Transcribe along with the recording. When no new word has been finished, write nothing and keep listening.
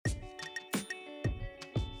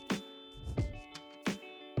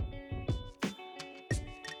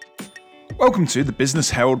Welcome to the Business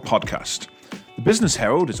Herald podcast. The Business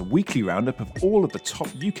Herald is a weekly roundup of all of the top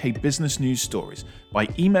UK business news stories by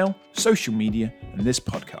email, social media, and this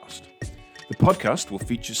podcast. The podcast will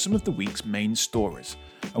feature some of the week's main stories,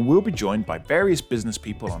 and we'll be joined by various business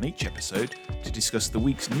people on each episode to discuss the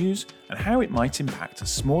week's news and how it might impact a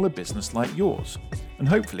smaller business like yours. And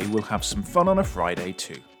hopefully we'll have some fun on a Friday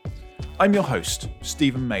too. I'm your host,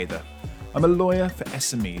 Stephen Mather. I'm a lawyer for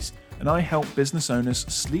SMEs, and I help business owners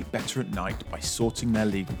sleep better at night by sorting their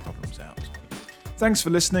legal problems out. Thanks for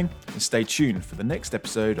listening, and stay tuned for the next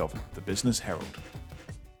episode of The Business Herald.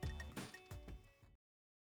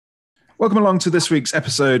 Welcome along to this week's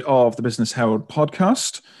episode of the Business Herald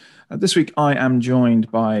podcast. This week I am joined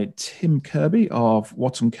by Tim Kirby of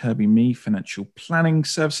Watton Kirby Me Financial Planning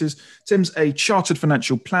Services. Tim's a chartered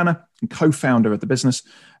financial planner and co-founder of the business,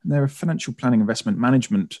 and they're a financial planning investment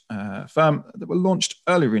management firm that were launched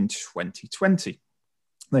earlier in 2020.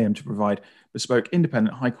 They aim to provide bespoke,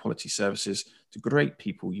 independent, high-quality services to great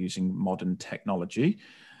people using modern technology.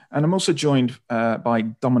 And I'm also joined by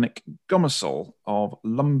Dominic Gomersall of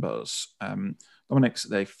Lumbers. Dominic's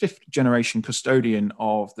the fifth-generation custodian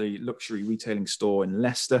of the luxury retailing store in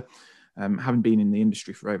Leicester, having been in the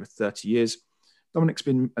industry for over 30 years. Dominic's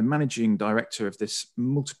been a managing director of this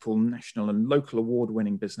multiple national and local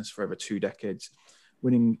award-winning business for over 2 decades,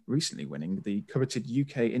 recently winning the coveted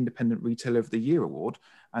UK Independent Retailer of the Year award.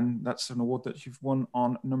 And that's an award that you've won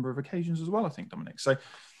on a number of occasions as well, I think, Dominic. So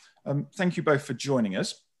thank you both for joining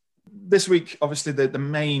us. This week, obviously, the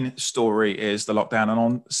main story is the lockdown. And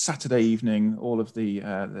on Saturday evening, all of the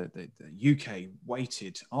UK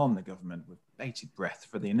waited on the government with bated breath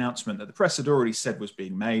for the announcement that the press had already said was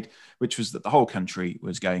being made, which was that the whole country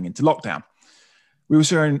was going into lockdown. We were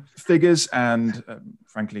showing figures and,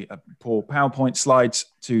 frankly, poor PowerPoint slides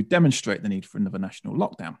to demonstrate the need for another national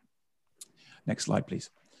lockdown. Next slide,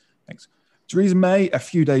 please. Thanks. Theresa May, a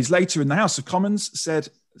few days later in the House of Commons, said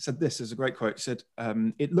this is a great quote, said,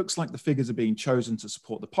 it looks like the figures are being chosen to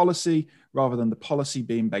support the policy rather than the policy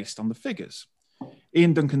being based on the figures.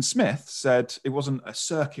 Ian Duncan Smith said it wasn't a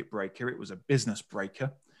circuit breaker, it was a business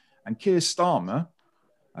breaker. And Keir Starmer,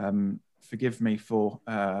 forgive me for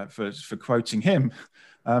quoting him,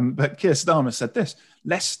 but Keir Starmer said this: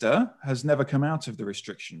 Leicester has never come out of the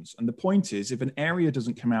restrictions. And the point is, if an area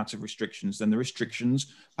doesn't come out of restrictions, then the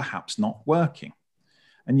restrictions perhaps not working.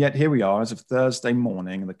 And yet here we are as of Thursday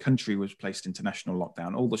morning, and the country was placed into national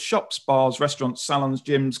lockdown. All the shops, bars, restaurants, salons,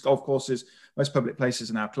 gyms, golf courses, most public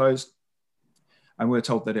places are now closed. And we were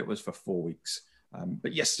told that it was for 4 weeks.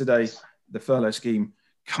 But yesterday, the furlough scheme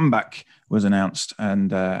comeback was announced,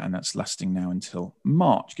 and that's lasting now until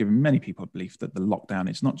March, giving many people belief that the lockdown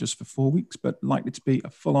is not just for 4 weeks, but likely to be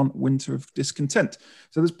a full-on winter of discontent.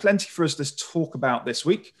 So there's plenty for us to talk about this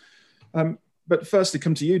week. But firstly,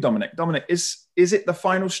 come to you, Dominic. Dominic, is it the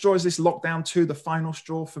final straw? Is this lockdown 2 the final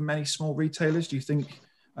straw for many small retailers? Do you think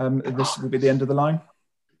this will be the end of the line?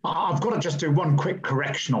 I've got to just do one quick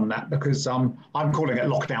correction on that, because I'm calling it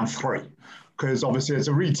lockdown 3. Because obviously, as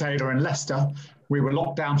a retailer in Leicester, we were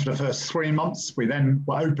locked down for the first 3 months. We then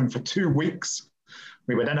were open for 2 weeks.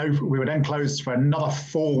 We were then closed for another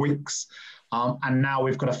 4 weeks. And now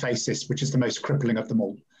we've got to face this, which is the most crippling of them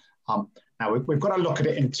all. Now, we've got to look at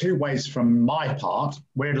it in 2 ways from my part.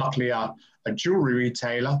 We're luckily a jewellery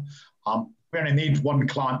retailer. We only need 1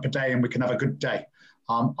 client per day and we can have a good day.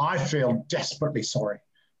 I feel desperately sorry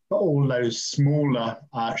for all those smaller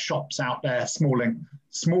shops out there,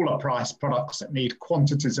 smaller price products that need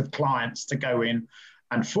quantities of clients to go in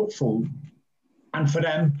and footfall. And for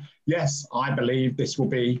them, yes, I believe this will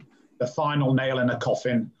be the final nail in a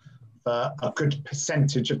coffin for a good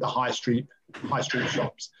percentage of the high street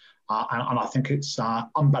shops. And I think it's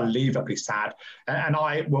unbelievably sad. And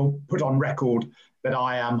I will put on record that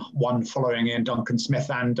I am one following Ian Duncan Smith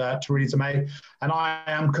and Theresa May, and I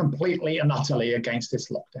am completely and utterly against this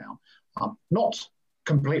lockdown. Not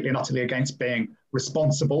completely and utterly against being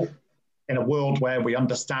responsible in a world where we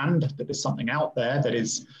understand that there's something out there that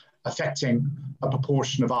is affecting a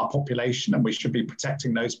proportion of our population, and we should be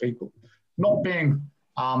protecting those people. Not being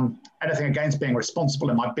anything against being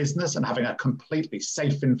responsible in my business and having a completely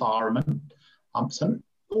safe environment. So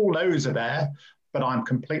all those are there, but I'm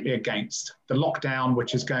completely against the lockdown,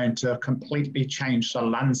 which is going to completely change the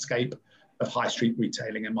landscape of high street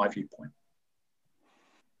retailing, in my viewpoint.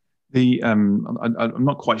 I'm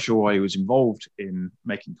not quite sure why he was involved in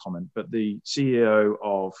making comment, but the CEO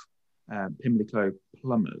of Pimlico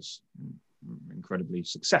Plumbers, incredibly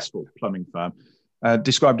successful plumbing firm,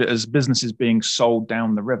 described it as businesses being sold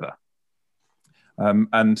down the river.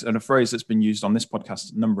 And a phrase that's been used on this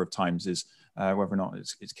podcast a number of times is whether or not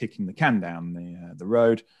it's kicking the can down the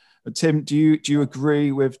road. Tim, do you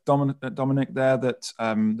agree with Dominic there that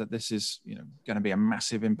that this is going to be a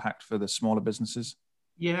massive impact for the smaller businesses?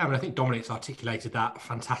 Yeah, I mean, I think Dominic's articulated that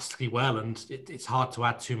fantastically well, and it's hard to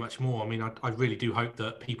add too much more. I mean, I really do hope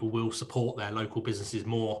that people will support their local businesses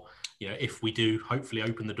more. If we do hopefully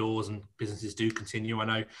open the doors and businesses do continue. I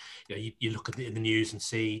know, you look at the news and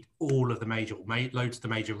see all of the loads of the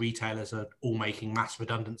major retailers are all making mass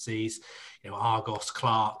redundancies. Argos,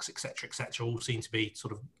 Clarks, etc., all seem to be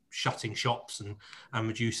sort of shutting shops and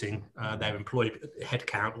reducing their employee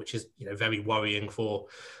headcount, which is very worrying for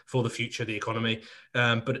the future of the economy.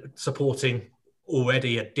 But supporting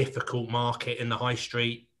already a difficult market in the high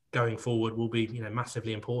street going forward will be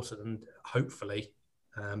massively important, and hopefully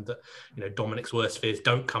that Dominic's worst fears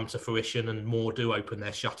don't come to fruition and more do open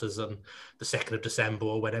their shutters on the 2nd of December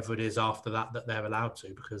or whenever it is after that they're allowed to,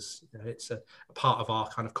 because it's a part of our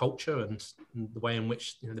kind of culture and the way in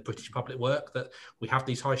which the British public work, that we have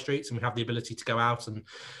these high streets and we have the ability to go out and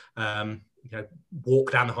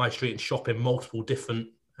walk down the high street and shop in multiple different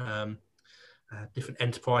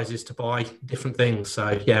enterprises to buy different things.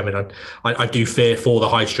 So yeah, I mean, I do fear for the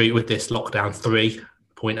high street with this lockdown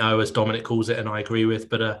 3.0, as Dominic calls it, and I agree with.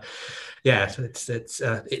 But yeah,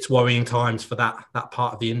 it's worrying times for that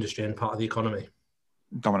part of the industry and part of the economy.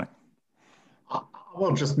 Dominic. I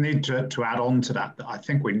will just need to add on to that I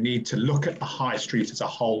think we need to look at the high street as a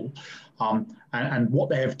whole, and what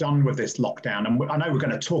they have done with this lockdown. And I know we're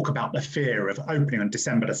going to talk about the fear of opening on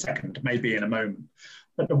December the 2nd, maybe in a moment.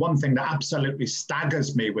 But the one thing that absolutely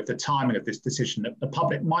staggers me with the timing of this decision, that the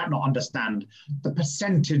public might not understand the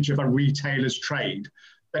percentage of a retailer's trade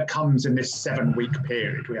that comes in this 7-week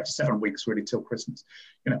period. We have 7 weeks really till Christmas.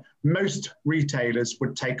 Most retailers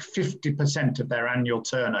would take 50% of their annual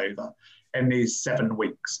turnover in these 7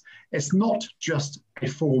 weeks. It's not just a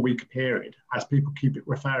 4-week period, as people keep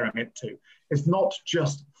referring it to. It's not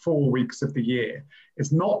just 4 weeks of the year.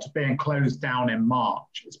 It's not being closed down in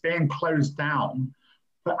March. It's being closed down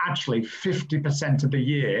for actually 50% of the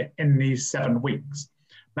year in these 7 weeks.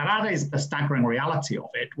 Now, that is the staggering reality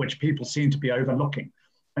of it, which people seem to be overlooking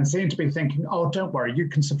and seem to be thinking, oh, don't worry, you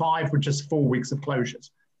can survive with just 4 weeks of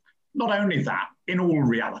closures. Not only that, in all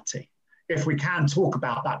reality, if we can talk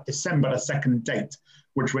about that December the 2nd date,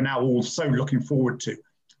 which we're now all so looking forward to,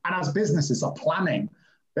 and as businesses are planning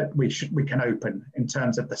that we can open in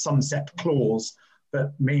terms of the sunset clause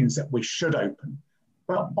that means that we should open.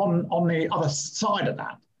 But on the other side of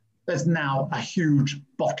that, there's now a huge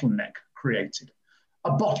bottleneck created.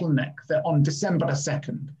 A bottleneck that on December the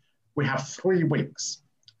 2nd, we have 3 weeks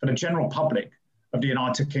for the general public of the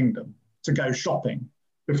United Kingdom to go shopping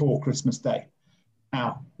before Christmas Day.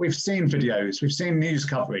 Now, we've seen videos, we've seen news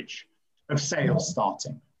coverage of sales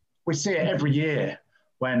starting. We see it every year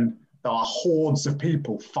when there are hordes of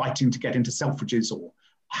people fighting to get into Selfridges or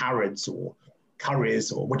Harrods or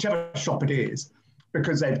Currys or whichever shop it is,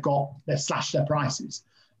 because they've slashed their prices.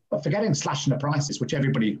 But forgetting slashing the prices, which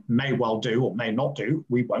everybody may well do or may not do,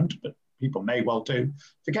 we won't, but people may well do,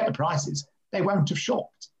 forget the prices, they won't have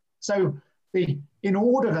shopped. So the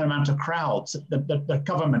inordinate amount of crowds that the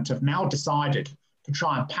government have now decided to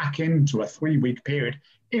try and pack into a 3-week period,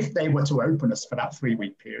 if they were to open us for that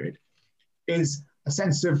 3-week period, is a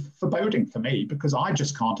sense of foreboding for me, because I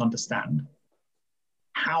just can't understand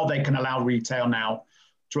how they can allow retail now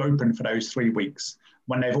to open for those 3 weeks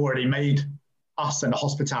when they've already made us and the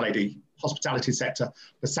hospitality sector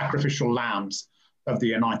the sacrificial lambs of the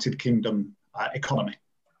United Kingdom economy. Do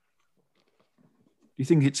you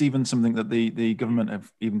think it's even something that the government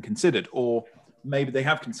have even considered, or maybe they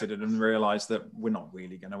have considered and realised that we're not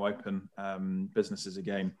really going to open businesses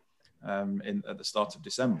again at the start of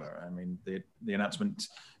December? I mean, the announcement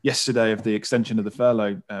yesterday of the extension of the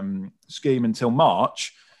furlough scheme until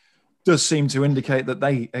March does seem to indicate that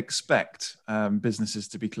they expect businesses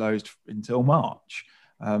to be closed until March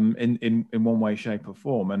in one way, shape or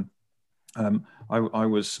form. And I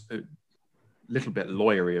was a little bit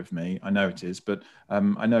lawyery of me, I know it is, but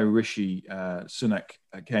I know Rishi Sunak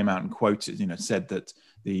came out and quoted, said that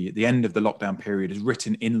the end of the lockdown period is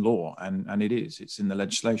written in law, and it is. It's in the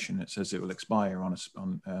legislation. It says it will expire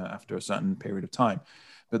after a certain period of time.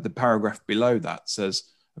 But the paragraph below that says,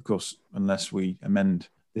 of course, unless we amend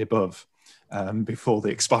the above before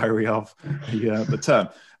the expiry of the term.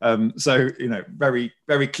 So, very,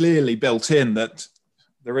 very clearly built in that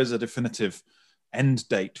there is a definitive end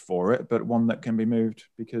date for it, but one that can be moved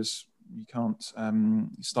because you can't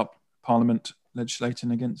stop Parliament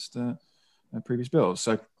legislating against previous bills.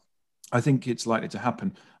 So I think it's likely to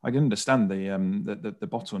happen. I can understand the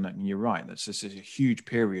bottleneck, and you're right. That's just a huge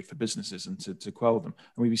period for businesses and to quell them.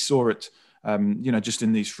 And we saw it Just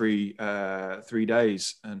in these 3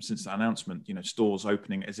 days since that announcement, stores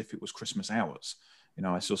opening as if it was Christmas hours.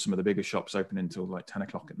 I saw some of the bigger shops open until like 10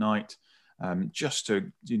 o'clock at night, just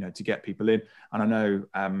to get people in. And I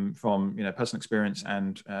know from personal experience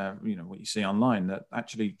and what you see online that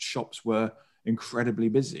actually shops were incredibly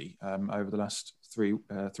busy over the last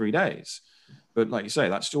 3 days. But like you say,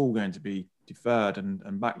 that's still going to be deferred and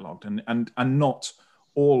backlogged, and not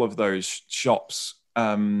all of those shops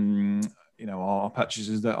are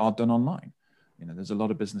purchases that are done online. There's a lot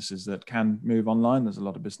of businesses that can move online. There's a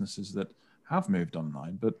lot of businesses that have moved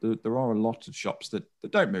online, but there are a lot of shops that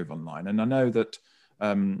don't move online. And I know that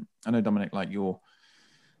Dominic, like your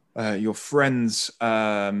friends,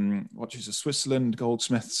 Watches of Switzerland,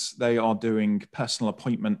 Goldsmiths, they are doing personal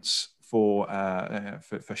appointments for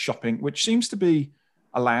shopping, which seems to be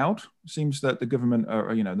allowed. It seems that the government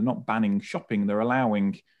are, they're not banning shopping; they're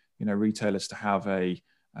allowing, retailers to have a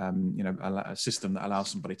system that allows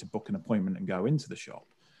somebody to book an appointment and go into the shop.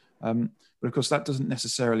 But of course, that doesn't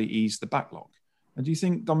necessarily ease the backlog. And do you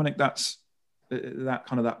think, Dominic, that's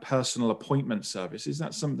that personal appointment service? Is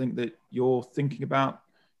that something that you're thinking about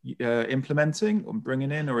implementing or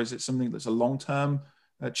bringing in, or is it something that's a long-term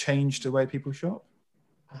change to the way people shop?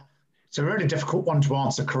 It's a really difficult one to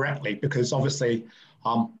answer correctly, because obviously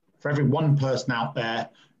for every one person out there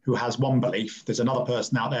who has one belief, there's another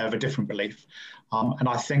person out there of a different belief. And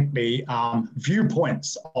I think the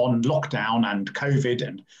viewpoints on lockdown and COVID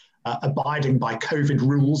and abiding by COVID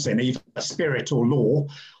rules in either spirit or law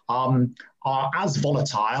are as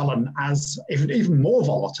volatile and as even more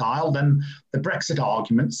volatile than the Brexit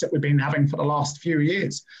arguments that we've been having for the last few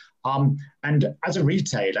years. And as a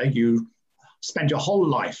retailer, you spend your whole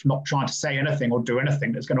life not trying to say anything or do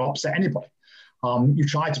anything that's going to upset anybody. You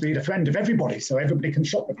try to be the friend of everybody so everybody can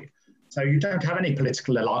shop with you. So you don't have any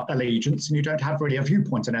political allegiance, and you don't have really a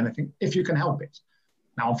viewpoint on anything if you can help it.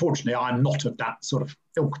 Now, unfortunately, I'm not of that sort of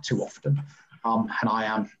ilk too often, and I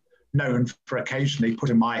am known for occasionally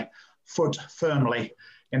putting my foot firmly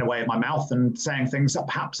in a way of my mouth and saying things that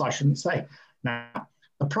perhaps I shouldn't say. Now,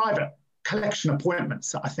 the private collection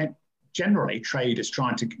appointments that I think generally trade is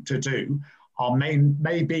trying to do are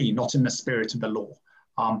maybe not in the spirit of the law.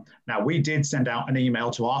 Now, we did send out an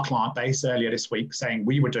email to our client base earlier this week saying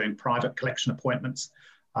we were doing private collection appointments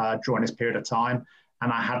during this period of time.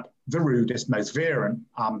 And I had the rudest, most virulent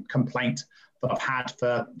complaint that I've had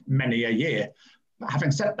for many a year. But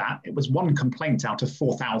having said that, it was one complaint out of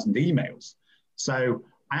 4,000 emails. So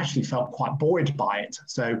I actually felt quite buoyed by it.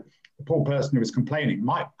 So the poor person who was complaining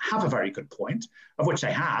might have a very good point, of which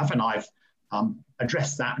they have. And I've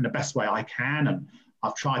addressed that in the best way I can. And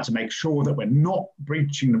I've tried to make sure that we're not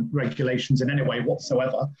breaching the regulations in any way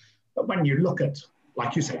whatsoever. But when you look at,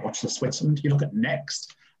 like you say, Watches of Switzerland, you look at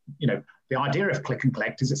Next, the idea of click and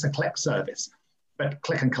collect is it's a collect service. But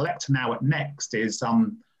click and collect now at Next is,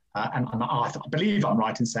 and I believe I'm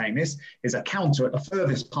right in saying this, is a counter at the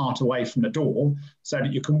furthest part away from the door so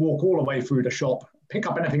that you can walk all the way through the shop, pick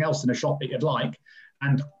up anything else in the shop that you'd like,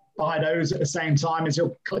 and buy those at the same time as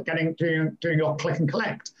you're doing your click and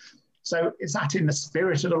collect. So is that in the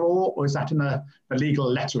spirit of the law, or is that in the legal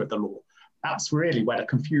letter of the law? That's really where the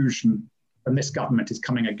confusion from this government is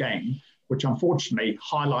coming again, which unfortunately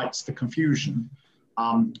highlights the confusion,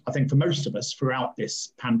 I think, for most of us throughout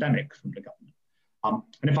this pandemic from the government.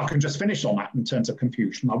 And if I can just finish on that in terms of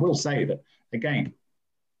confusion, I will say that, again,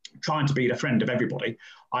 trying to be the friend of everybody,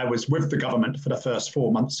 I was with the government for the first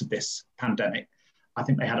 4 months of this pandemic. I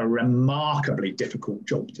think they had a remarkably difficult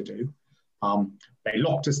job to do. They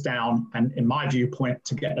locked us down, and in my viewpoint,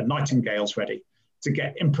 to get the Nightingales ready,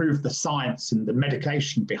 to improve the science and the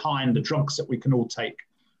medication behind the drugs that we can all take.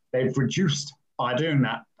 They've reduced, by doing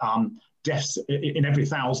that, deaths in every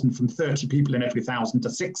 1,000 from 30 people in every 1,000 to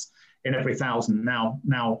 6 in every 1,000 now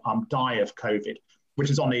die of COVID,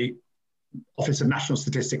 which is on the Office of National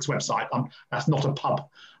Statistics website. That's not a pub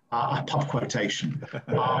quotation.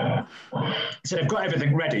 So they've got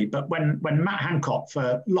everything ready. But when Matt Hancock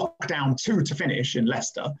for lockdown 2 to finish in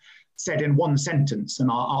Leicester said in one sentence,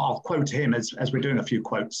 and I'll quote him as we're doing a few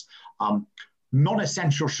quotes,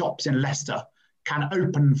 non-essential shops in Leicester can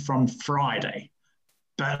open from Friday,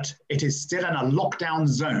 but it is still in a lockdown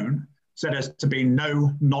zone, so there's to be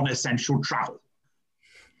no non-essential travel.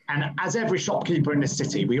 And as every shopkeeper in this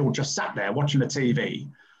city, we all just sat there watching the TV,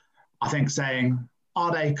 I think saying,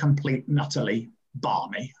 are they complete and utterly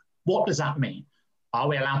balmy? What does that mean? Are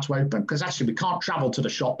we allowed to open? Because actually we can't travel to the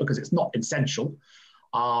shop because it's not essential.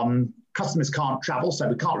 Customers can't travel, so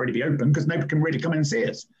we can't really be open because nobody can really come and see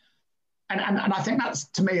us. And I think that's,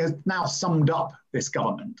 to me, has now summed up this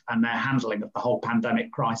government and their handling of the whole pandemic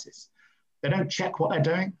crisis. They don't check what they're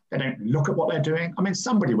doing. They don't look at what they're doing. I mean,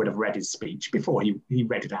 somebody would have read his speech before he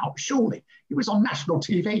read it out. Surely. He was on national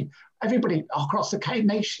TV. Everybody across the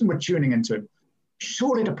nation were tuning into him.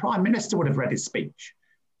 Surely the Prime Minister would have read his speech.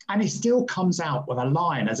 And he still comes out with a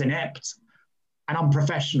line as inept and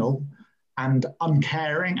unprofessional and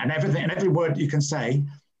uncaring and everything, and every word you can say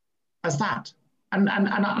as that. And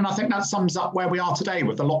I think that sums up where we are today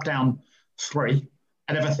with the lockdown 3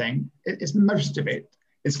 and everything. It's most of it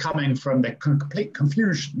is coming from the complete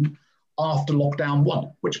confusion after lockdown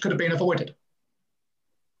 1, which could have been avoided.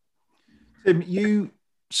 Tim, you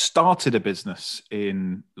started a business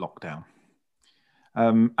in lockdown.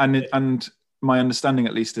 And my understanding,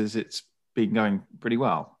 at least, is it's been going pretty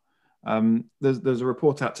well. There's a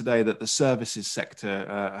report out today that the services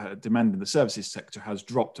sector, demand in the services sector has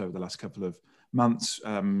dropped over the last couple of months.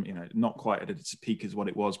 Not quite at its peak as what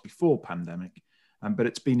it was before pandemic, but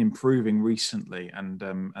it's been improving recently,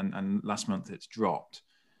 and last month it's dropped.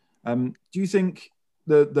 Do you think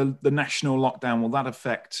the national lockdown, will that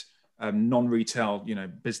affect non-retail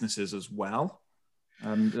businesses as well,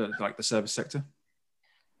 like the service sector?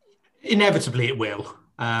 Inevitably it will.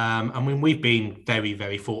 I mean, we've been very,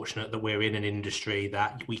 very fortunate that we're in an industry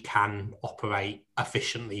that we can operate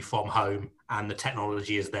efficiently from home, and the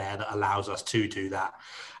technology is there that allows us to do that.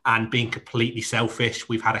 And being completely selfish,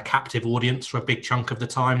 we've had a captive audience for a big chunk of the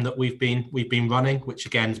time that we've been running, which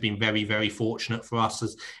again has been very, very fortunate for us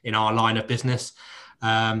as in our line of business.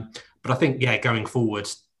 But I think, going forward,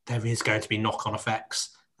 there is going to be knock-on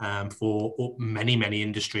effects for many, many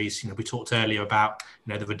industries. We talked earlier about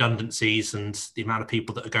the redundancies and the amount of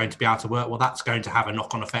people that are going to be out of work. Well, that's going to have a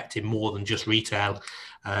knock-on effect in more than just retail,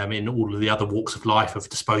 in all of the other walks of life of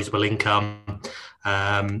disposable income,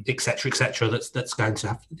 et cetera, that's going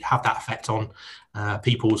to have that effect on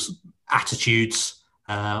people's attitudes,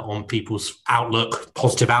 on people's outlook,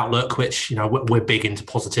 positive outlook, which, we're big into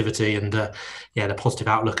positivity, and the positive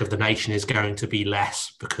outlook of the nation is going to be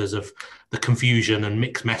less because of the confusion and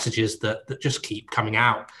mixed messages that just keep coming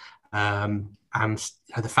out. And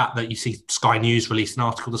the fact that you see Sky News released an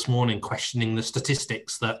article this morning questioning the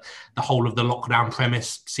statistics that the whole of the lockdown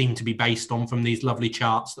premise seemed to be based on from these lovely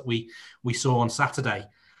charts that we saw on Saturday.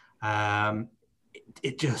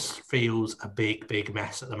 It just feels a big, big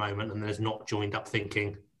mess at the moment, and there's not joined up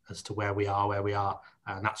thinking as to where we are.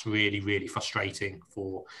 And that's really, really frustrating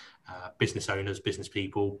for business owners, business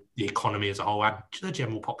people, the economy as a whole, and the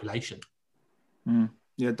general population.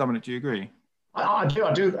 Yeah, Dominic, do you agree? I do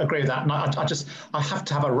agree with that, and I have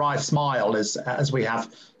to have a wry smile as we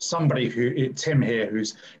have somebody Tim here, who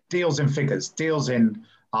deals in figures, deals in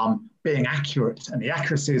being accurate, and the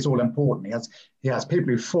accuracy is all important. He has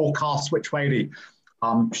people who forecast which way the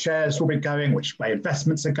shares will be going, which way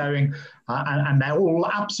investments are going, and they're all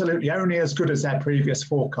absolutely only as good as their previous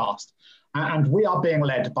forecast. And we are being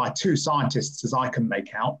led by 2 scientists, as I can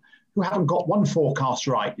make out, who haven't got one forecast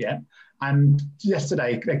right yet. And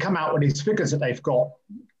yesterday, they come out with these figures that they've got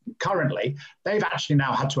currently. They've actually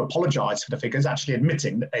now had to apologise for the figures, actually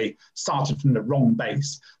admitting that they started from the wrong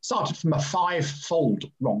base, started from a 5-fold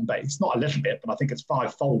wrong base, not a little bit, but I think it's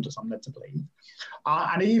 5-fold, as I'm led to believe.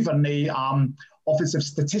 And even the Office of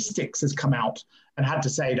Statistics has come out and had to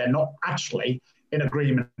say they're not actually in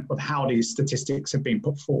agreement with how these statistics have been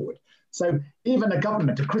put forward. So even the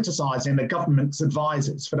government are criticising the government's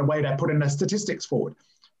advisors for the way they're putting their statistics forward.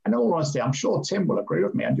 And in all honesty, I'm sure Tim will agree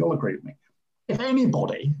with me, and you'll agree with me. If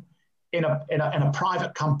anybody in a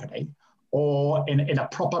private company or in a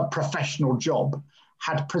proper professional job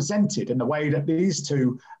had presented in the way that these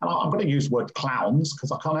 2, and I'm going to use the word clowns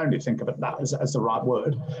because I can only think of that as the right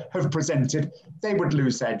word, have presented, they would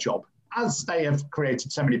lose their job. As they have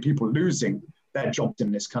created so many people losing their jobs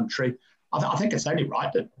in this country, I think it's only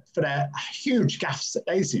right that for their huge gaffes that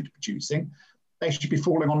they seem to be producing, they should be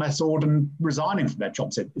falling on their sword and resigning from their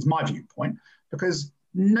jobs, is my viewpoint, because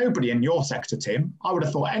nobody in your sector, Tim, I would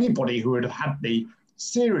have thought anybody who would have had the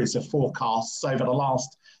series of forecasts over the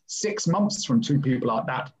last 6 months from 2 people like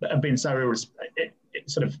that have been so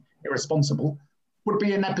sort of irresponsible would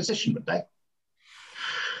be in their position, would they?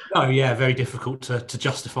 Oh yeah, very difficult to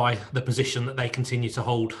justify the position that they continue to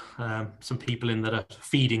hold. Some people in that are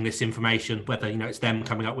feeding this information, whether it's them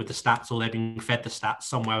coming up with the stats or they're being fed the stats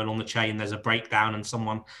somewhere along the chain. There's a breakdown and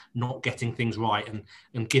someone not getting things right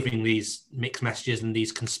and giving these mixed messages and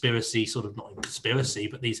these conspiracy not conspiracy,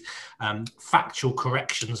 but these factual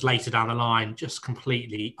corrections later down the line just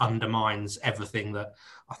completely undermines everything that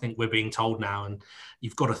I think we're being told now. And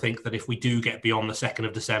you've got to think that if we do get beyond the 2nd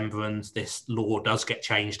of December and this law does get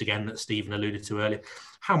changed changed again that Stephen alluded to earlier.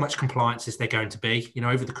 How much compliance is there going to be?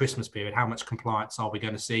 Over the Christmas period, how much compliance are we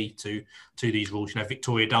going to see to these rules?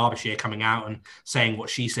 Victoria Derbyshire coming out and saying what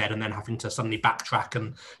she said and then having to suddenly backtrack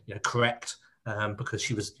and, correct because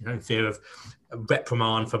she was, in fear of a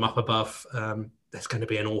reprimand from up above. There's going to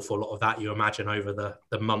be an awful lot of that, you imagine, over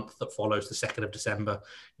the month that follows the 2nd of December.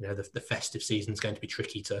 The festive season is going to be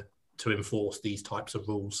tricky to enforce these types of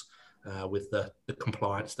rules with the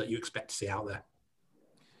compliance that you expect to see out there.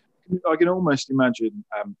 I can almost imagine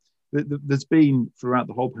there's been, throughout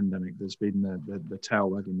the whole pandemic, there's been the tail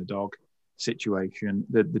wagging the dog situation,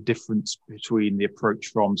 the difference between the approach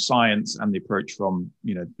from science and the approach from,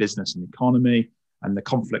 business and economy, and the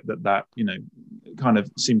conflict that kind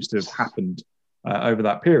of seems to have happened over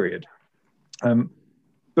that period.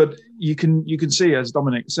 But you can see, as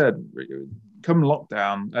Dominic said, come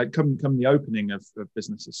lockdown, come the opening of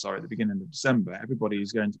businesses, at the beginning of December, everybody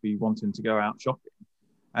is going to be wanting to go out shopping.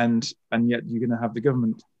 And yet you're going to have the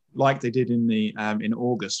government, like they did in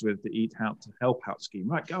August with the Eat Out to Help Out scheme.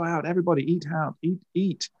 Right, go out, everybody, eat out,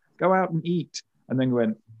 eat, go out and eat. And then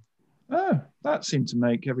went, that seemed to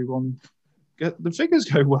make everyone get the figures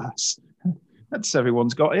go worse. That's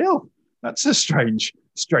everyone's got ill. That's a strange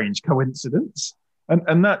coincidence.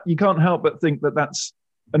 And that you can't help but think that that's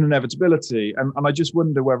an inevitability. And I just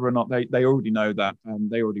wonder whether or not they already know that.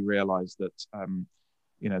 They already realise that,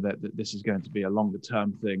 that this is going to be a longer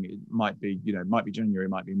term thing. It might be, it might be January, it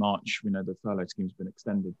might be March. We know the furlough scheme's been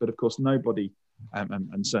extended. But of course, nobody,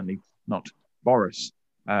 and certainly not Boris,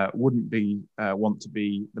 wouldn't want to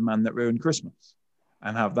be the man that ruined Christmas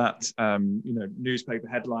and have that, newspaper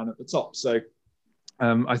headline at the top. So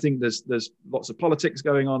I think there's lots of politics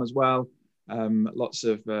going on as well. Lots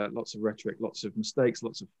of rhetoric, lots of mistakes,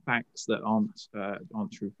 lots of facts that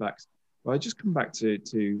aren't true facts. But I just come back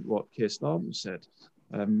to what Keir Starmer said,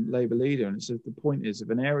 Labour leader, and it says the point is if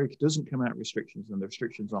an area doesn't come out restrictions and the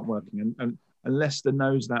restrictions aren't working, and Leicester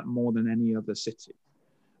knows that more than any other city,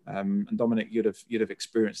 and Dominic, you'd have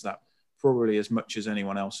experienced that probably as much as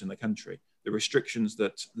anyone else in the country. The restrictions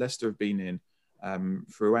that Leicester have been in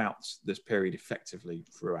throughout this period, effectively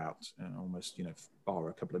throughout, almost bar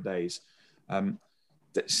a couple of days.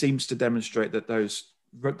 That seems to demonstrate that those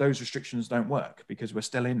restrictions don't work because we're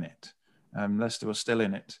still in it. Leicester was still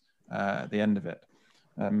in it at the end of it,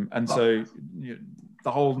 and so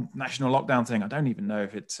the whole national lockdown thing. I don't even know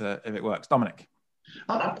if it works. Dominic,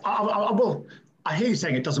 I will. I hear you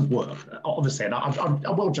saying it doesn't work, obviously, and I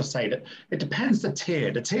will just say that it depends the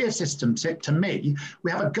tier. The tier system, to me, we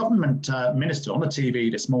have a government minister on the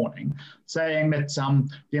TV this morning saying that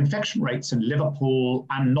the infection rates in Liverpool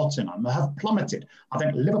and Nottingham have plummeted. I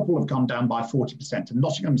think Liverpool have gone down by 40% and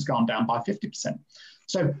Nottingham's gone down by 50%.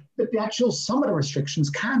 So the actual some of the restrictions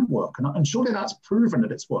can work, and surely that's proven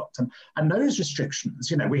that it's worked. And those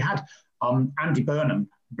restrictions, we had Andy Burnham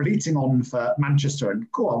bleating on for Manchester, and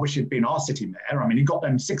I wish he'd been our city mayor. I mean, he got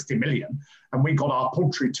them 60 million and we got our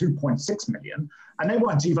paltry 2.6 million, and they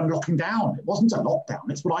weren't even locking down. It wasn't a lockdown.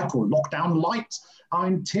 It's what I call lockdown light. I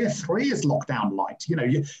mean, tier 3 is lockdown light.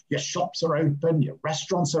 Your shops are open, your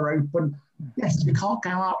restaurants are open. Yes, you can't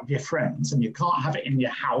go out with your friends and you can't have it in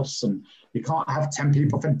your house and you can't have 10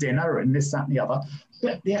 people for dinner and this, that and the other.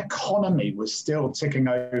 But the economy was still ticking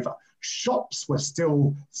over. Shops were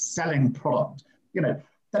still selling product.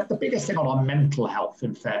 The biggest thing on our mental health,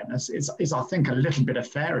 in fairness, is I think a little bit of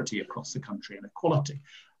fairity across the country and equality.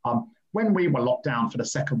 When we were locked down for the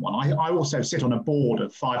second one, I also sit on a board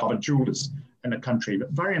of 5 other jewellers in the country,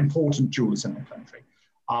 but very important jewellers in the country.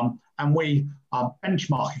 And we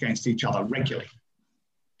benchmark against each other regularly.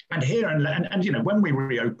 And here, and when we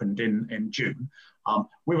reopened in June,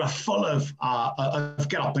 we were full of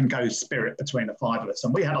get up and go spirit between the 5 of us.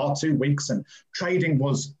 And we had our 2 weeks and trading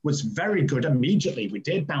was very good immediately. We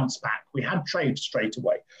did bounce back. We had trade straight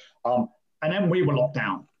away. And then we were locked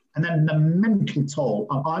down. And then the mental toll,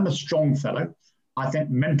 I'm a strong fellow. I think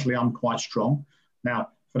mentally I'm quite strong. Now,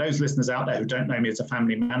 for those listeners out there who don't know me as a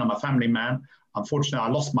family man, I'm a family man. Unfortunately, I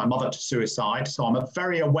lost my mother to suicide. So I'm a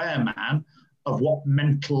very aware man of what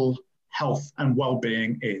mental health and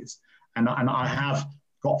well-being is. And I have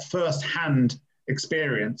got first-hand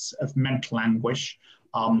experience of mental anguish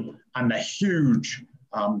and the huge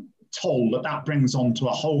toll that brings onto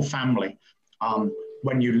a whole family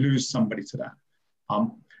when you lose somebody to that.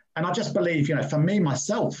 And I just believe, for me,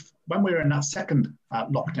 myself, when we were in that second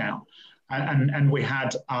lockdown and we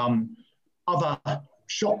had other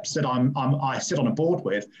shops that I sit on a board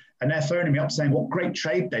with, and they're phoning me up saying what great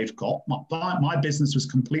trade they've got. My business was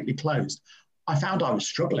completely closed. I found I was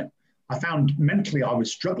struggling. I found mentally I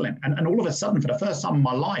was struggling. And all of a sudden, for the first time in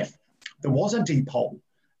my life, there was a deep hole.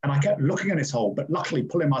 And I kept looking in this hole, but luckily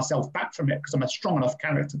pulling myself back from it because I'm a strong enough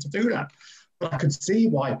character to do that. But I could see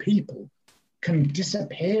why people can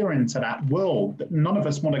disappear into that world that none of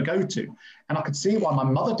us want to go to. And I could see why my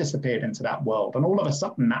mother disappeared into that world. And all of a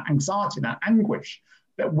sudden, that anxiety, that anguish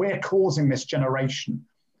that we're causing this generation.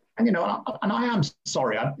 And, you know, and I am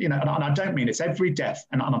sorry, you know, and I don't mean it's every death,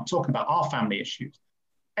 and I'm talking about our family issues.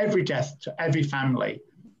 Every death to every family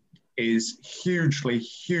is hugely,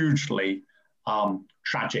 hugely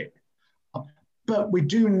tragic. But we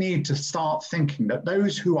do need to start thinking that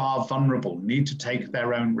those who are vulnerable need to take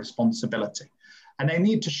their own responsibility, and they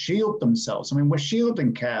need to shield themselves. I mean, we're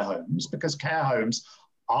shielding care homes because care homes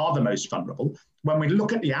are the most vulnerable. When we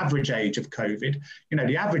look at the average age of COVID, you know,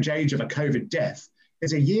 the average age of a COVID death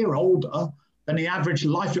is a year older than the average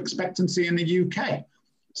life expectancy in the UK.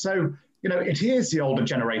 So, you know, it is the older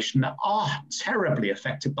generation that are terribly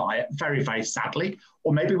affected by it, very, very sadly.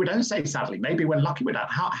 Or maybe we don't say sadly, maybe we're lucky with that.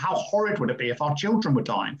 How horrid would it be if our children were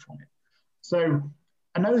dying from it? So,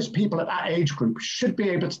 and those people at that age group should be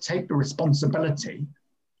able to take the responsibility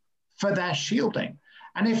for their shielding.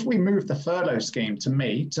 And if we move the furlough scheme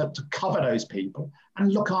to cover those people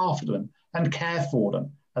and look after them and care for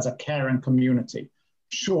them as a caring community,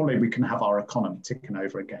 surely we can have our economy ticking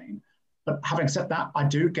over again. But having said that, I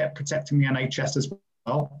do get protecting the NHS as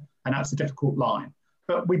well, and that's a difficult line.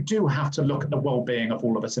 But we do have to look at the well-being of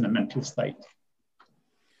all of us in a mental state.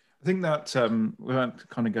 I think that without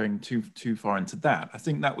kind of going too far into that, I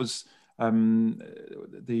think that was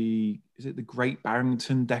the Great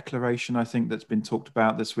Barrington Declaration, I think, that's been talked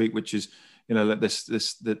about this week, which is, you know,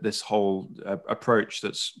 this whole approach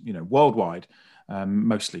that's, you know, worldwide,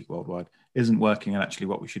 mostly worldwide, isn't working. And actually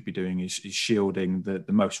what we should be doing is shielding the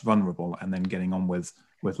most vulnerable and then getting on with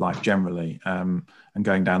life generally, and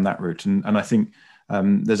going down that route. And I think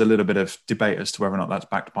there's a little bit of debate as to whether or not that's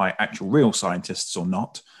backed by actual real scientists or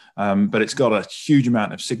not. But it's got a huge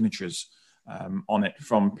amount of signatures on it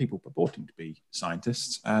from people purporting to be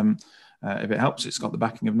scientists. If it helps, it's got the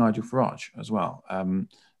backing of Nigel Farage as well.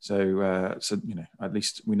 So you know, at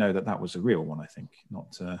least we know that was a real one, I think,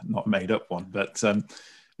 not a made up one. But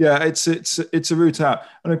yeah, it's a route out.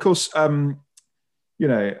 And of course, you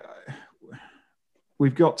know,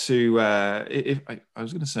 we've got to. I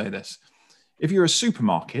was going to say this: if you're a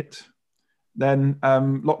supermarket, then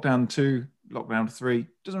lockdown 2, lockdown 3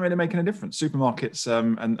 doesn't really make any difference. Supermarkets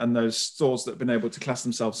and those stores that have been able to class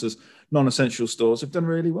themselves as non-essential stores have done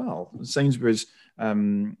really well. Sainsbury's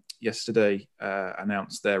yesterday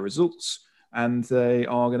announced their results, and they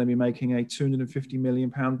are going to be making a £250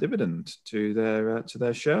 million dividend to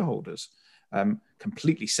their shareholders.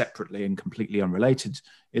 Completely separately and completely unrelated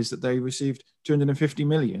is that they received 250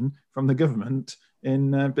 million from the government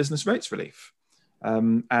in business rates relief.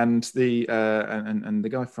 And the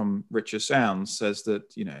guy from Richer Sounds says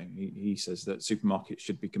that, you know, he says that supermarkets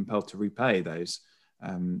should be compelled to repay those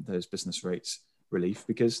business rates relief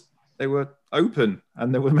because they were open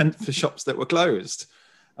and they were meant for shops that were closed.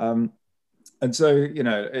 And so, you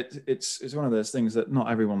know, it's one of those things that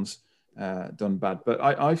not everyone's done bad, but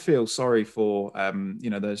I feel sorry for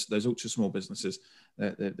you know, those ultra small businesses,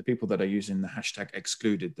 the people that are using the hashtag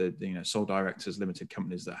excluded, the you know, sole directors, limited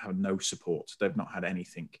companies that have no support. They've not had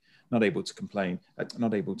anything, not able to complain,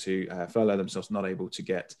 not able to furlough themselves, not able to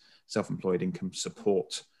get self-employed income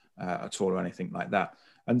support at all or anything like that.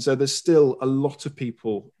 And so there's still a lot of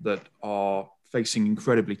people that are facing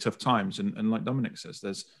incredibly tough times. And like Dominic says,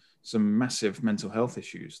 there's some massive mental health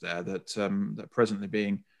issues there that are presently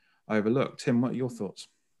being overlooked. Tim, what are your thoughts?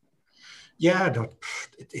 Yeah, no,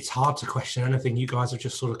 it's hard to question anything you guys have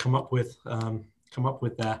just sort of come up with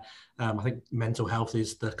there. I think mental health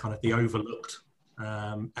is the kind of the overlooked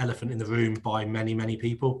elephant in the room by many, many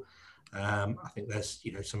people. I think there's,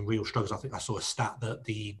 you know, some real struggles. I think I saw a stat that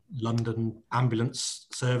the London ambulance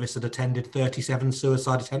service had attended 37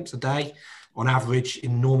 suicide attempts a day. On average,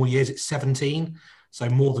 in normal years, it's 17. So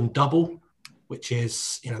more than double, which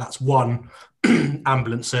is, you know, that's one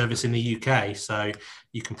ambulance service in the UK. So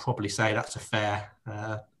you can probably say that's a fair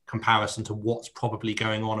comparison to what's probably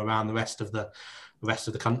going on around the rest of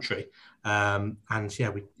the country. And yeah,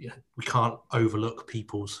 we can't overlook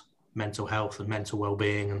people's mental health and mental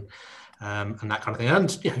well-being and that kind of thing,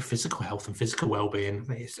 and, you know, physical health and physical well-being.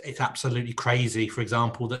 It's absolutely crazy, for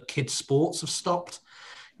example, that kids' sports have stopped.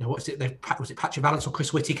 You know, was it Patrick Vallance or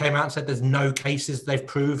Chris Whitty came out and said there's no cases they've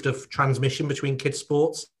proved of transmission between kids'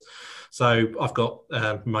 sports. So I've got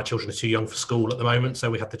my children are too young for school at the moment,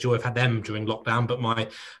 so we had the joy of had them during lockdown. But my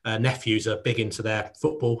nephews are big into their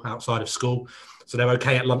football outside of school, so they're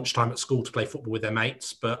okay at lunchtime at school to play football with their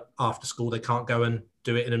mates. But after school, they can't go and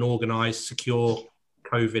do it in an organised, secure,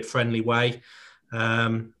 COVID-friendly way.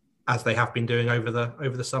 as they have been doing over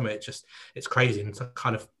the summer. It's crazy, and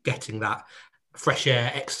kind of getting that fresh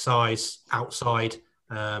air, exercise, outside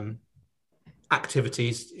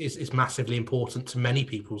activities is massively important to many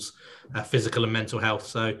people's physical and mental health.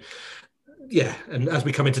 So yeah, and as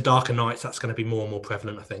we come into darker nights, that's going to be more and more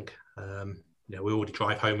prevalent, I think. We already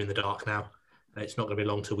drive home in the dark now. It's not going to be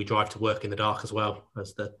long till we drive to work in the dark as well,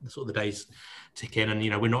 as the sort of the days tick in. And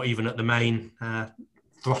we're not even at the main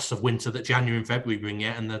frosts of winter that January and February bring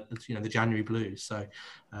yet, and the January blues. So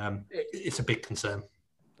it's a big concern.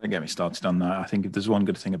 Don't get me started on that. I think if there's one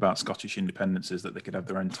good thing about Scottish independence is that they could have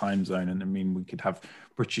their own time zone. And I mean, we could have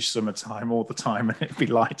British summertime all the time and it'd be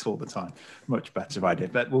light all the time. Much better idea.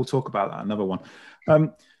 But we'll talk about that another one.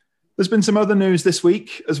 There's been some other news this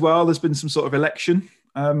week as well. There's been some sort of election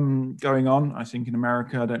going on, I think, in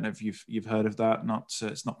America. I don't know if you've heard of that.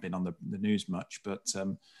 It's not been on the news much, but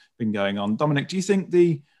been going on. Dominic, do you think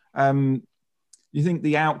the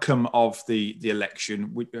outcome of the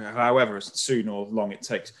election, however soon or long it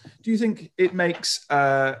takes, do you think it makes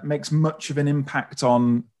much of an impact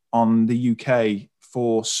on the UK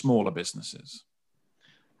for smaller businesses?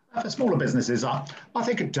 For smaller businesses, I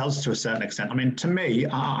think it does to a certain extent. I mean, to me,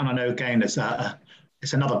 and I know again it's another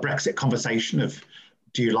Brexit conversation of,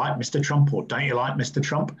 do you like Mr. Trump or don't you like Mr.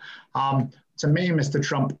 Trump? To me, Mr.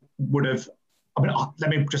 Trump would have. I mean, let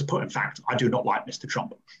me just put in fact, I do not like Mr.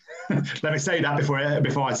 Trump. Let me say that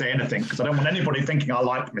before I say anything, because I don't want anybody thinking I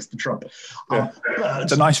like Mr. Trump.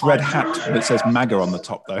 It's a nice red hat that says MAGA on the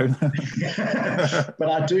top, though. But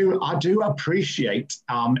I do appreciate,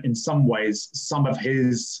 in some ways, some of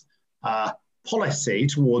his policy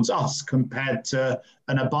towards us compared to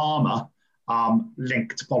an Obama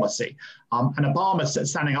linked policy. And Obama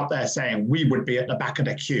standing up there saying we would be at the back of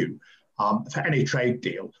the queue for any trade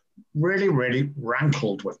deal really, really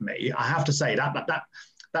rankled with me. I have to say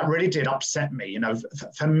that really did upset me.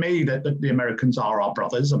 For me, the Americans are our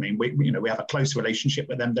brothers. I mean, we have a closer relationship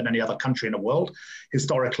with them than any other country in the world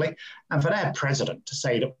historically. And for their president to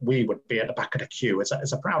say that we would be at the back of the queue as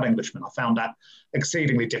a proud Englishman, I found that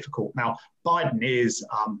exceedingly difficult. Now, Biden is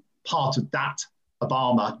part of that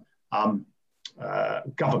Obama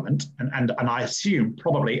government, and I assume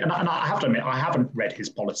probably, and I have to admit, I haven't read his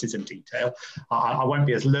policies in detail. I won't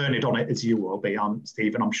be as learned on it as you will be,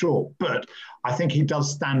 Stephen, I'm sure. But I think he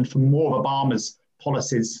does stand for more of Obama's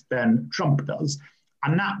policies than Trump does.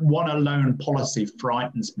 And that one alone policy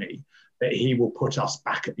frightens me, that he will put us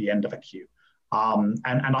back at the end of a queue. And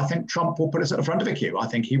I think Trump will put us at the front of the queue. I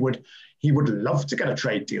think he would love to get a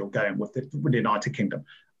trade deal going with the United Kingdom.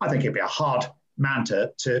 I think he'd be a hard man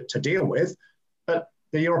to deal with. But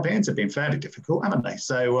the Europeans have been fairly difficult, haven't they?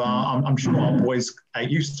 So I'm sure our boys are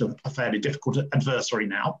used to a fairly difficult adversary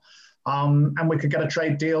now. And we could get a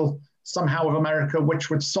trade deal somehow with America, which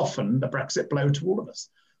would soften the Brexit blow to all of us.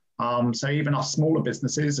 So even our smaller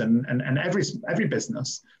businesses and every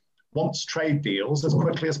business wants trade deals as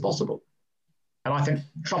quickly as possible. And I think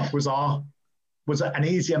Trump was an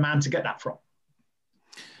easier man to get that from.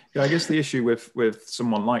 Yeah, I guess the issue with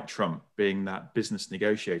someone like Trump being that business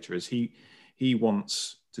negotiator is he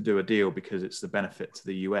wants to do a deal because it's the benefit to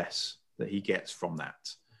the US that he gets from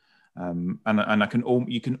that, and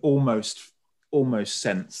you can almost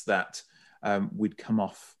sense that we'd come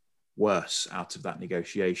off worse out of that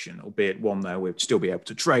negotiation, albeit one there we'd still be able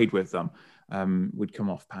to trade with them. We'd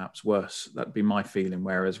come off perhaps worse. That'd be my feeling.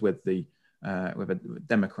 Whereas with the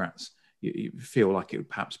Democrats, you feel like it would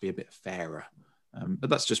perhaps be a bit fairer. But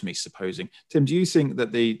that's just me supposing. Tim, do you think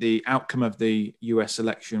that the outcome of the US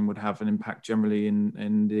election would have an impact generally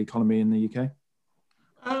in the economy in the UK?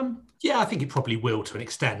 Yeah, I think it probably will to an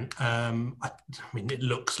extent. I mean, it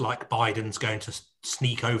looks like Biden's going to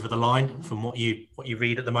sneak over the line from what you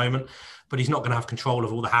read at the moment, but he's not going to have control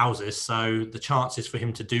of all the houses. So the chances for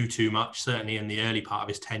him to do too much, certainly in the early part of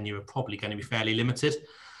his tenure, are probably going to be fairly limited.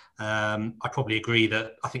 I probably agree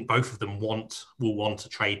that I think both of them will want a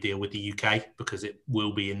trade deal with the UK because it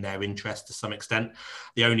will be in their interest to some extent.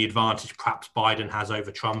 The only advantage perhaps Biden has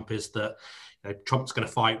over Trump is that Trump's going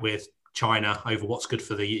to fight with China over what's good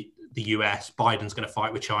for the US. Biden's going to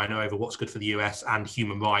fight with China over what's good for the US and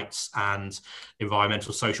human rights and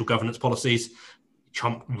environmental social governance policies.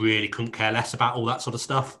 Trump really couldn't care less about all that sort of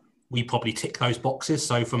stuff. We probably tick those boxes.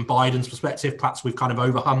 So from Biden's perspective, perhaps we've kind of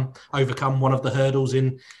overcome one of the hurdles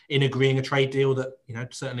in agreeing a trade deal that,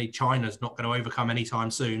 certainly China's not going to overcome anytime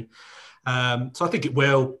soon. So I think it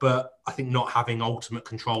will, but I think not having ultimate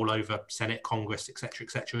control over Senate, Congress, et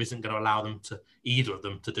cetera, isn't going to allow either of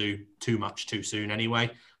them to do too much too soon anyway.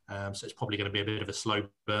 So it's probably going to be a bit of a slow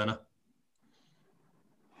burner.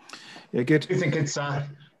 Yeah, good. Do you think it's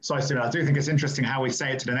So I do think it's interesting how we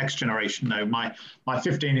say it to the next generation. No, my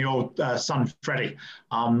 15-year-old son, Freddie,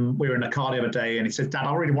 we were in a car the other day and he said, Dad,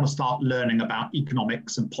 I really want to start learning about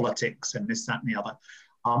economics and politics and this, that, and the other.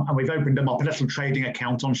 And we've opened him up a little trading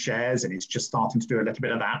account on shares and he's just starting to do a little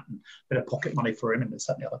bit of that and a bit of pocket money for him and this,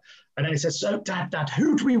 that, and the other. And then he says, so Dad,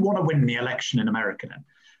 who do we want to win the election in America then?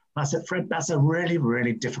 And I said, Fred, that's a really,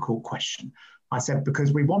 really difficult question. I said,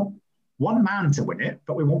 because we want one man to win it,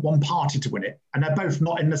 but we want one party to win it, and they're both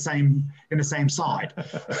not in the same side.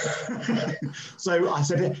 So I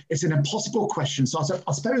said it's an impossible question. So I said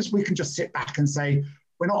I suppose we can just sit back and say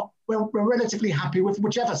we're relatively happy with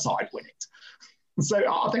whichever side win it. And so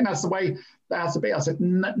I think that's the way that has to be. I said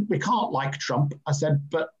no, we can't like Trump. I said,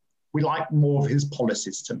 but we like more of his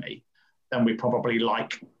policies to me than we probably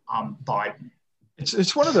like Biden.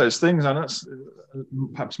 It's one of those things, and that's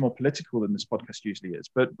perhaps more political than this podcast usually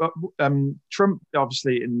is. But Trump,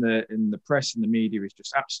 obviously, in the press and the media, is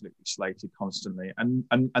just absolutely slated constantly, and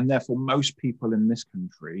therefore most people in this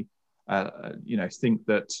country, think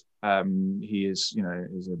that he is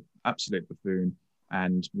an absolute buffoon,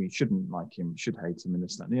 and we shouldn't like him, should hate him, and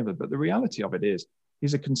this, that, and the other. But the reality of it is,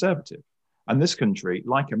 he's a conservative. And this country,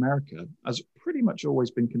 like America, has pretty much always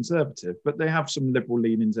been conservative, but they have some liberal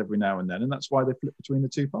leanings every now and then, and that's why they flip between the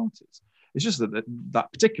two parties. It's just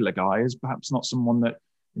that particular guy is perhaps not someone that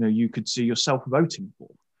you could see yourself voting for.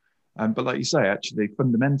 But like you say, actually,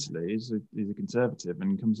 fundamentally, he's a conservative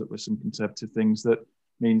and comes up with some conservative things that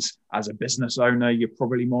means, as a business owner, you're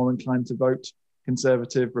probably more inclined to vote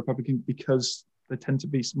Conservative, Republican, because they tend to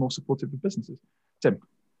be more supportive of businesses. Tim?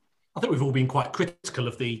 I think we've all been quite critical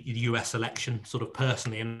of the US election, sort of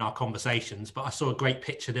personally, in our conversations. But I saw a great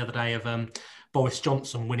picture the other day of Boris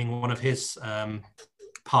Johnson winning one of his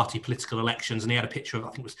party political elections, and he had a picture of, I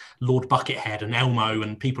think it was Lord Buckethead and Elmo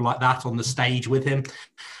and people like that on the stage with him.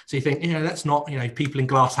 So you think, that's not, people in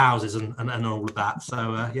glass houses and all of that. So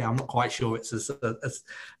I'm not quite sure it's as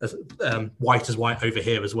white as white over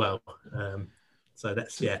here as well. So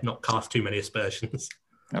that's not cast too many aspersions.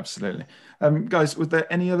 Absolutely. Guys, were there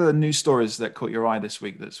any other news stories that caught your eye this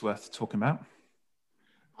week that's worth talking about?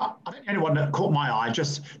 I think anyone that caught my eye,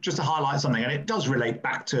 just to highlight something, and it does relate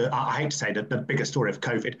back to, I hate to say that the bigger story of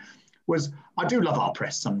COVID, was I do love our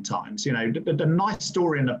press sometimes. The nice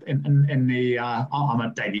story in the I'm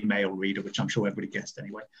a Daily Mail reader, which I'm sure everybody guessed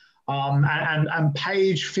anyway. And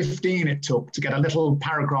page 15 it took to get a little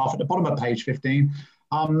paragraph at the bottom of page 15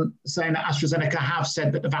 saying that AstraZeneca have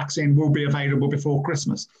said that the vaccine will be available before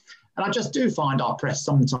Christmas. And I just do find our press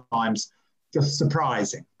sometimes just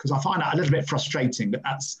surprising, because I find that a little bit frustrating that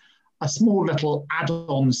that's a small little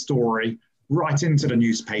add-on story right into the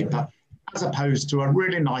newspaper, as opposed to a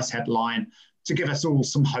really nice headline to give us all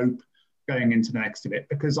some hope going into the next bit.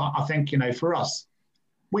 Because I think, for us,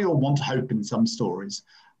 we all want hope in some stories.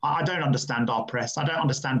 I don't understand our press. I don't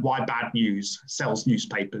understand why bad news sells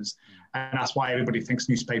newspapers. And that's why everybody thinks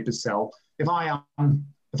newspapers sell. If I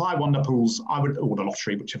won the pools, I would, or the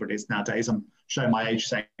lottery, whichever it is nowadays. I'm showing my age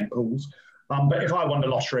saying pools. But if I won the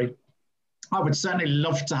lottery, I would certainly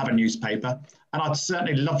love to have a newspaper, and I'd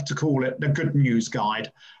certainly love to call it the Good News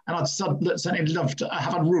Guide. And I'd certainly love to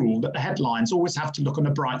have a rule that the headlines always have to look on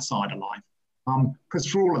the bright side of life. Because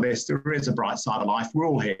for all of this, there is a bright side of life. We're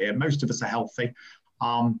all here. Most of us are healthy.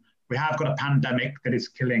 We have got a pandemic that is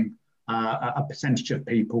killing a percentage of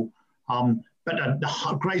people. But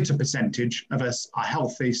a greater percentage of us are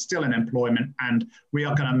healthy, still in employment, and we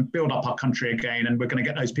are going to build up our country again, and we're going to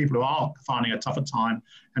get those people who are finding a tougher time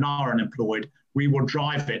and are unemployed. We will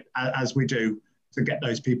drive it, as we do, to get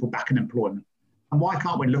those people back in employment. And why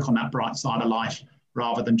can't we look on that bright side of life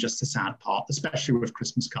rather than just the sad part, especially with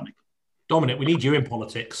Christmas coming? Dominic, we need you in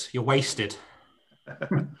politics. You're wasted.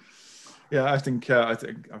 Yeah, I think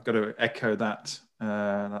I've got to echo that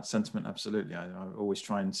sentiment. Absolutely, I always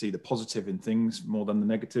try and see the positive in things more than the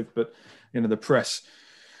negative. But the press,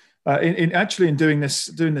 in doing this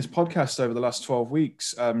podcast over the last 12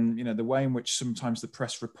 weeks, the way in which sometimes the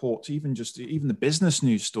press reports even the business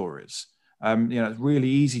news stories, it's really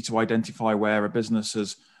easy to identify where a business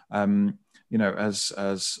has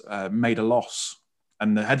made a loss.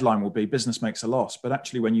 And the headline will be "Business makes a loss," but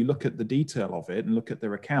actually, when you look at the detail of it and look at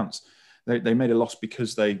their accounts, they made a loss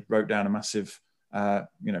because they wrote down a massive,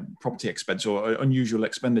 property expense or unusual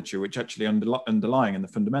expenditure, which actually underlying in the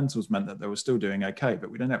fundamentals meant that they were still doing okay. But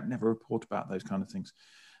we never report about those kind of things.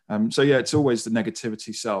 It's always the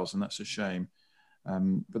negativity sells, and that's a shame.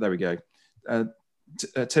 But there we go.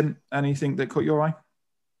 Tim, anything that caught your eye?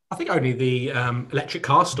 I think only the electric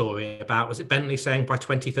car story about, was it Bentley saying by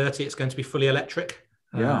 2030 it's going to be fully electric?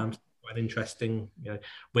 Yeah. Quite interesting.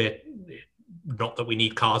 We're not that we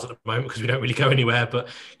need cars at the moment because we don't really go anywhere, but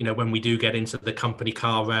when we do get into the company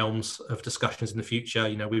car realms of discussions in the future,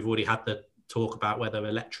 we've already had the talk about whether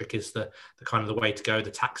electric is the kind of the way to go.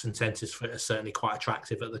 The tax incentives for it are certainly quite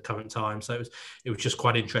attractive at the current time. So it was just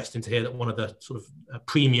quite interesting to hear that one of the sort of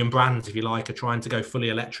premium brands, if you like, are trying to go fully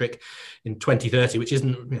electric in 2030, which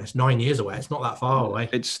isn't, it's 9 years away. It's not that far away.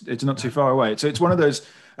 It's not too far away. So it's one of those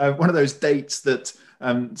dates that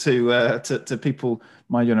to people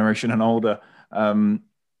my generation and older,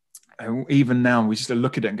 even now we just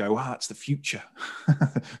look at it and go, wow, it's the future.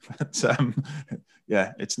 But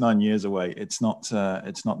yeah, it's 9 years away. It's not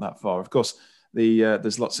that far. Of course,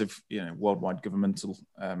 there's lots of worldwide governmental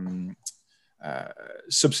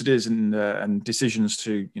subsidies and decisions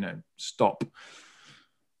to stop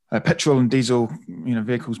petrol and diesel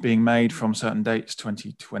vehicles being made from certain dates.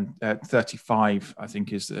 2035 I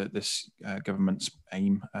think is this government's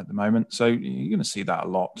aim at the moment. So you're going to see that a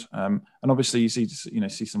lot, and obviously you see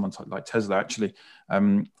someone like Tesla actually.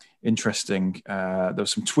 Interesting. There were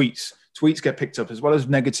some tweets get picked up as well as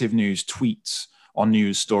negative news tweets on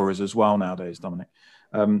news stories as well nowadays, Dominic.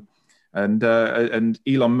 And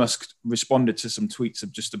Elon Musk responded to some tweets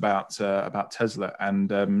of just about Tesla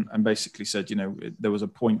and basically said, there was a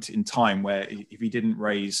point in time where if he didn't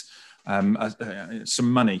raise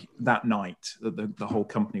some money that night, the whole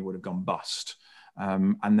company would have gone bust.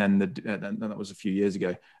 And then that was a few years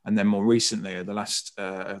ago. And then more recently, the last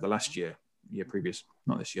year previous,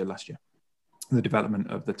 not this year, last year, the development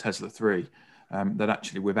of the Tesla 3, that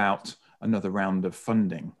actually without another round of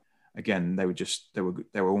funding, again, they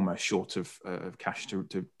were almost short of cash to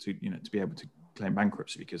be able to claim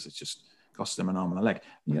bankruptcy because it's just cost them an arm and a leg.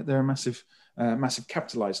 And yet they're a massive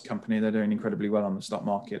capitalized company. They're doing incredibly well on the stock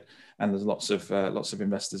market, and there's lots of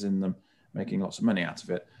investors in them making lots of money out of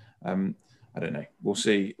it. I don't know. We'll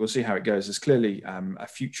see how it goes. There's clearly a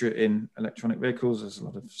future in electronic vehicles. There's a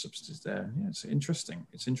lot of subsidies there. Yeah, it's interesting.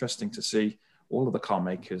 It's interesting to see all of the car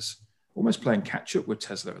makers almost playing catch up with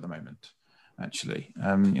Tesla at the moment. Actually,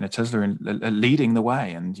 Tesla are leading the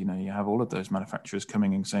way, and you have all of those manufacturers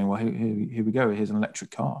coming and saying, "Well, here we go. Here's an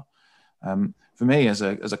electric car." For me, as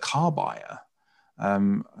a car buyer, I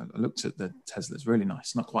looked at the Tesla. It's really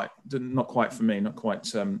nice. Not quite for me. Not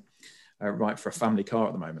quite right for a family car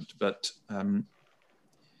at the moment. But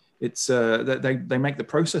it's they make the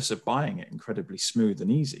process of buying it incredibly smooth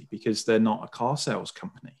and easy because they're not a car sales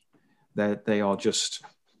company. They are just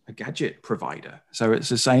a gadget provider. So it's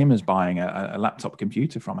the same as buying a laptop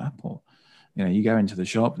computer from Apple. You go into the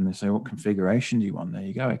shop and they say, what configuration do you want? There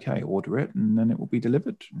you go. Okay, order it, and then it will be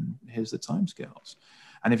delivered. And here's the timescales.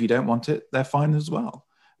 And if you don't want it, they're fine as well.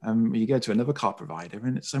 You go to another car provider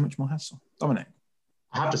and it's so much more hassle. Dominic.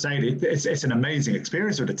 I have to say, it's an amazing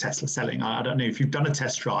experience with the Tesla selling. I don't know if you've done a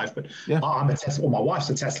test drive, but yeah. I'm a Tesla. Well, my wife's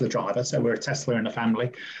a Tesla driver, so we're a Tesla in the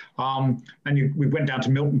family. We went down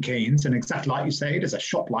to Milton Keynes, and exactly like you say, there's a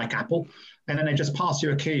shop like Apple, and then they just pass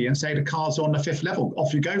you a key and say the car's on the 5th level.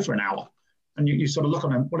 Off you go for an hour, and you sort of look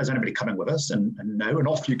on them. Well, is anybody coming with us? And no, and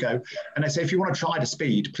off you go. And they say, if you want to try the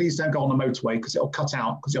speed, please don't go on the motorway because it'll cut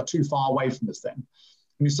out because you're too far away from this thing. And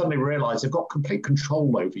you suddenly realise they've got complete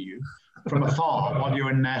control over you from afar while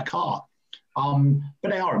you're in their car.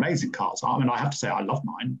 But they are amazing cars. I mean, I have to say, I love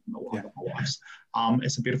mine. I love my wife's.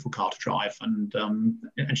 It's a beautiful car to drive, and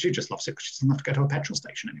she just loves it because she doesn't have to go to a petrol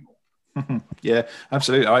station anymore. Yeah,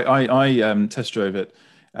 absolutely. I test drove it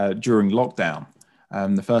during lockdown,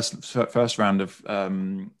 the first round of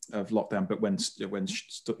lockdown, but when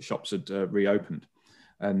shops had reopened,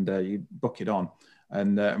 and you book it on.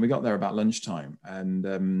 And we got there about lunchtime, and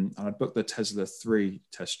I booked the Tesla 3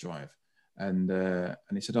 test drive. And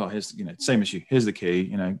he said, "Oh, here's same as you. Here's the key.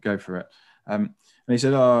 Go for it." And he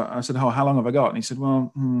said, "Oh," I said, "Oh, how long have I got?" And he said,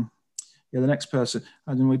 "Well, the next person.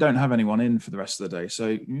 We don't have anyone in for the rest of the day, so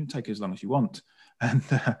you can take as long as you want." And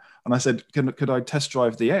I said, "Could I test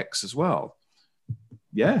drive the X as well?"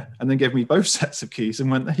 Yeah, and then gave me both sets of keys and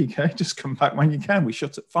went, "There you go. Just come back when you can. We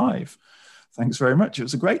shut at 5. Thanks very much. It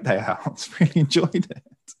was a great day out. Really enjoyed it,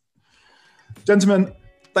 gentlemen.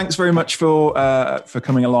 Thanks very much for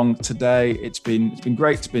coming along today. It's been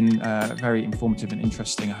great. It's been very informative and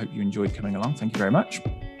interesting. I hope you enjoyed coming along. Thank you very much.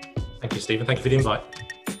 Thank you, Stephen. Thank you for the invite.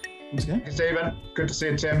 Thank you, Stephen. Good to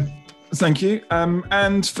see you, Tim. Thank you.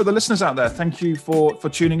 And for the listeners out there, thank you for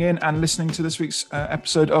tuning in and listening to this week's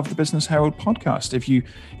episode of the Business Herald podcast. If you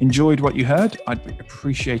enjoyed what you heard, I'd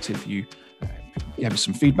appreciate it if you gave us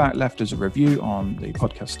some feedback, left us a review on the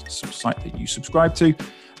podcast site that you subscribe to,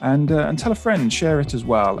 and tell a friend, share it as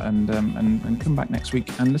well, and come back next week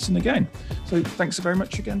and listen again. So thanks very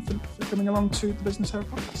much again for coming along to the Business Herald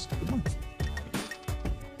podcast. Goodbye.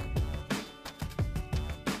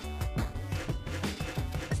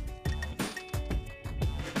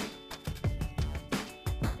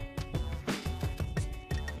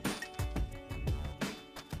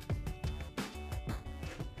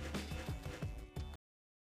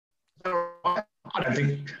 I don't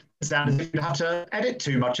think it sounds as if you'd have to edit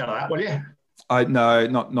too much out of that, will you? No,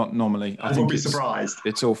 not normally. I won't be surprised.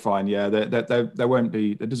 It's all fine. Yeah, there won't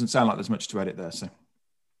be. There doesn't sound like there's much to edit there, so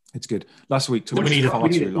it's good. Last week we need a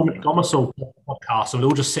Dominic Domisel podcast, and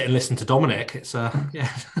we'll all just sit and listen to Dominic. It's yeah.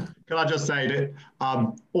 Can I just say that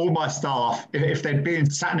all my staff, if they'd been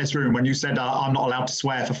sat in this room when you said I'm not allowed to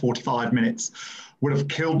swear for 45 minutes, would have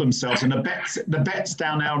killed themselves, and the bets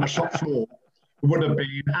down there on the shop floor would have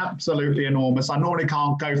been absolutely enormous. I normally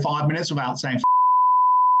can't go 5 minutes without saying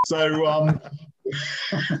so, and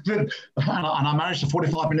I managed the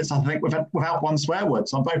 45 minutes, I think, without one swear word.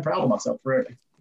 So I'm very proud of myself, really.